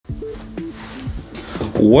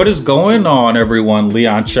What is going on, everyone?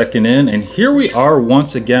 Leon checking in, and here we are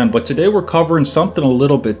once again, but today we're covering something a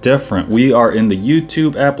little bit different. We are in the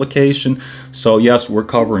YouTube application, so yes, we're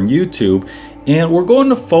covering YouTube, and we're going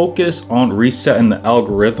to focus on resetting the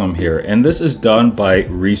algorithm here, and this is done by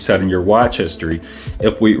resetting your watch history.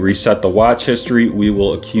 If we reset the watch history, we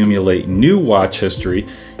will accumulate new watch history,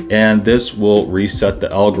 and this will reset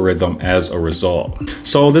the algorithm as a result.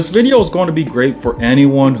 So this video is going to be great for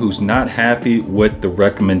anyone who's not happy with the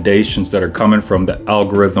recommendations that are coming from the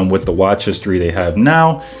algorithm with the watch history they have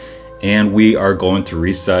now, and we are going to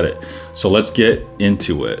reset it. So let's get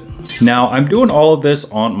into it. Now, I'm doing all of this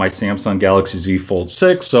on my Samsung Galaxy Z Fold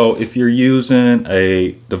 6. So if you're using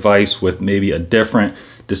a device with maybe a different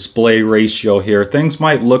display ratio here, things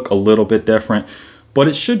might look a little bit different, but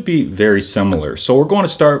it should be very similar. So we're going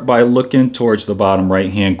to start by looking towards the bottom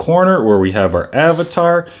right-hand corner where we have our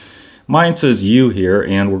avatar. Mine says you here,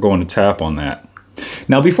 and we're going to tap on that.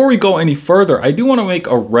 Now, before we go any further, I do want to make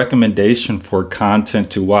a recommendation for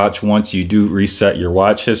content to watch once you do reset your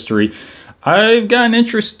watch history. I've gotten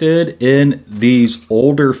interested in these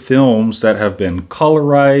older films that have been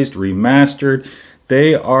colorized, remastered.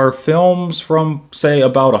 They are films from, say,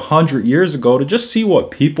 about 100 years ago, to just see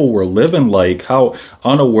what people were living like, how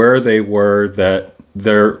unaware they were that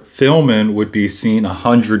their filming would be seen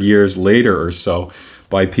 100 years later or so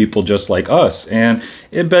by people just like us. And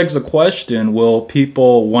it begs the question, will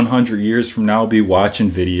people 100 years from now be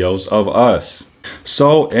watching videos of us?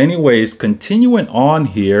 So anyways, continuing on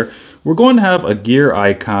here, we're going to have a gear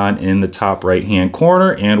icon in the top right-hand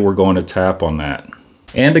corner, and we're going to tap on that.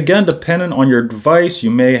 And again, depending on your device,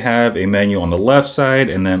 you may have a menu on the left side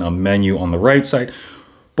and then a menu on the right side.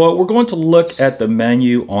 But we're going to look at the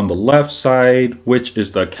menu on the left side, which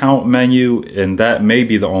is the account menu, and that may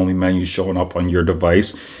be the only menu showing up on your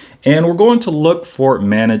device. And we're going to look for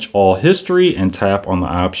Manage All History and tap on the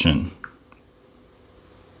option.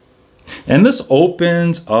 And this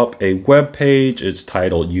opens up a web page. It's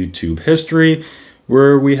titled YouTube History,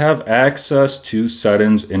 where we have access to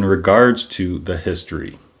settings in regards to the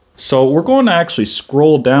history. So we're going to actually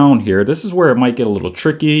scroll down here. This is where it might get a little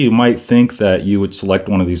tricky. You might think that you would select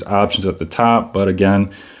one of these options at the top, but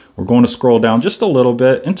again, we're going to scroll down just a little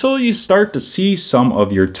bit until you start to see some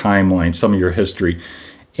of your timeline, some of your history.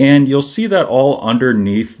 And you'll see that all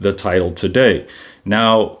underneath the title today.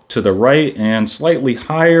 Now, to the right and slightly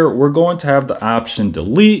higher, we're going to have the option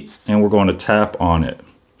delete, and we're going to tap on it.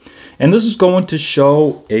 And this is going to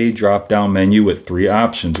show a drop-down menu with three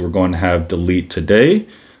options. We're going to have delete today,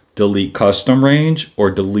 delete custom range,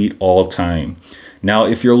 or delete all time. Now,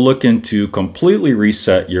 if you're looking to completely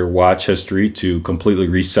reset your watch history, to completely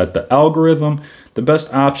reset the algorithm, the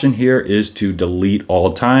best option here is to delete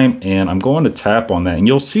all time, and I'm going to tap on that, and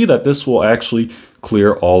you'll see that this will actually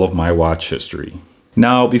clear all of my watch history.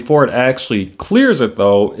 Now, before it actually clears it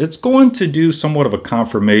though, it's going to do somewhat of a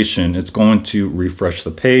confirmation. It's going to refresh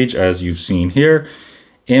the page as you've seen here.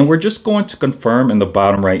 And we're just going to confirm in the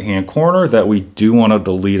bottom right-hand corner that we do want to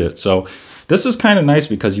delete it. So this is kind of nice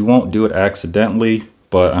because you won't do it accidentally,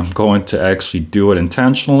 but I'm going to actually do it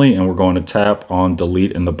intentionally, and we're going to tap on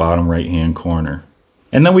delete in the bottom right-hand corner.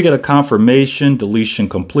 And then we get a confirmation, deletion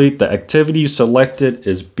complete. The activity you selected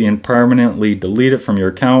is being permanently deleted from your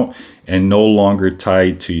account and no longer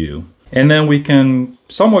tied to you. And then we can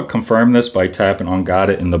somewhat confirm this by tapping on got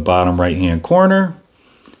it in the bottom right-hand corner.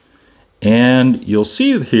 And you'll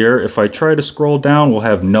see here, if I try to scroll down, we'll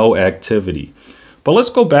have no activity. But let's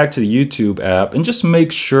go back to the YouTube app and just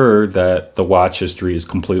make sure that the watch history is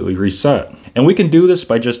completely reset. And we can do this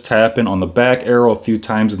by just tapping on the back arrow a few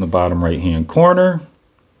times in the bottom right-hand corner.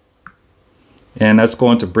 And that's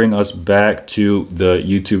going to bring us back to the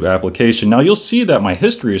YouTube application. Now you'll see that my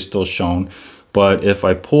history is still shown, but if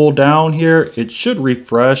I pull down here, it should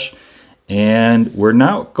refresh, and we're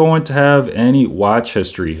not going to have any watch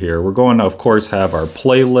history here. We're going to, of course, have our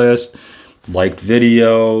playlist, liked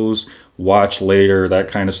videos, watch later, that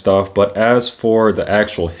kind of stuff. But as for the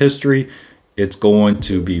actual history, it's going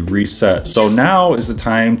to be reset. So now is the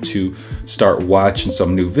time to start watching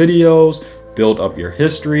some new videos, build up your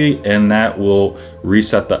history, and that will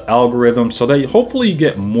reset the algorithm so that hopefully you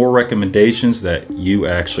get more recommendations that you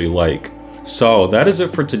actually like. So that is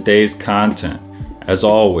it for today's content. As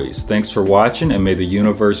always, thanks for watching, and may the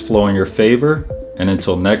universe flow in your favor. And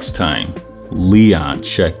until next time, Leon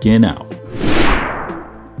checking out.